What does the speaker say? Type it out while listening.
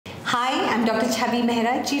Hi, I'm Dr. Chavi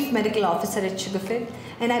Mehra, Chief Medical Officer at Besugarfit,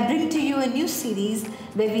 and I bring to you a new series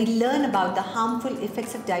where we learn about the harmful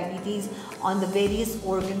effects of diabetes on the various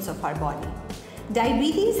organs of our body.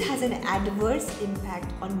 Diabetes has an adverse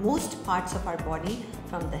impact on most parts of our body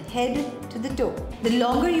from the head to the toe. The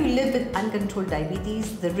longer you live with uncontrolled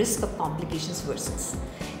diabetes, the risk of complications worsens.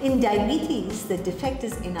 In diabetes, the defect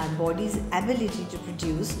is in our body's ability to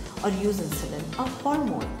produce or use insulin, a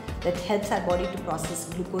hormone that helps our body to process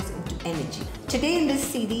glucose into energy. Today in this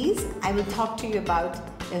series, I will talk to you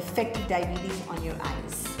about the effect of diabetes on your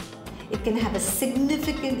eyes. It can have a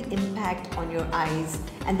significant impact on your eyes,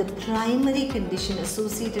 and the primary condition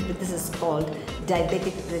associated with this is called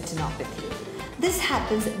diabetic retinopathy. This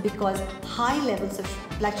happens because high levels of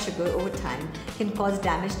blood sugar over time can cause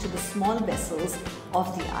damage to the small vessels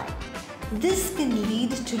of the eye. This can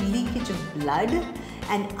lead to leakage of blood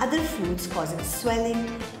and other fluids, causing swelling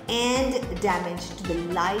and damage to the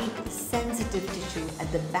light sensitive tissue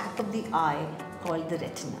at the back of the eye called the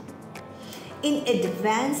retina. In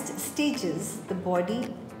advanced stages, the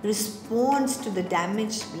body responds to the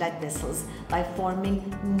damaged blood vessels by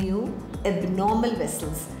forming new abnormal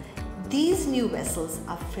vessels. These new vessels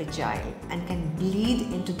are fragile and can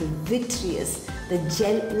bleed into the vitreous, the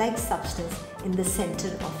gel-like substance in the center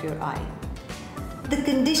of your eye. The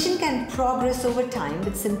condition can progress over time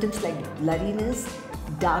with symptoms like blurriness,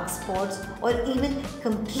 dark spots, or even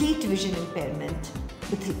complete vision impairment,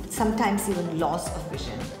 with sometimes even loss of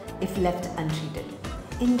vision if left untreated.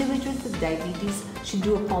 Individuals with diabetes should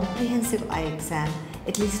do a comprehensive eye exam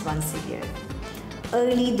at least once a year.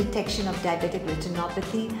 Early detection of diabetic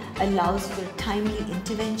retinopathy allows for timely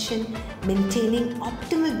intervention. Maintaining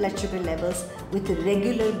optimal blood sugar levels with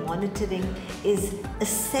regular monitoring is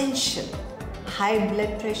essential. High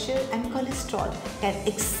blood pressure and cholesterol can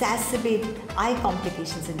exacerbate eye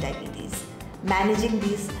complications in diabetes. Managing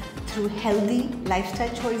these through healthy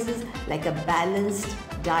lifestyle choices like a balanced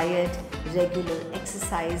diet, regular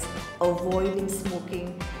exercise, avoiding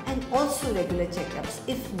smoking, and also regular checkups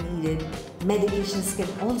if needed. Medications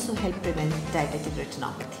can also help prevent diabetic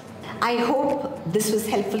retinopathy. I hope this was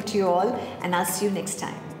helpful to you all, and I'll see you next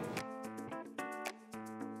time.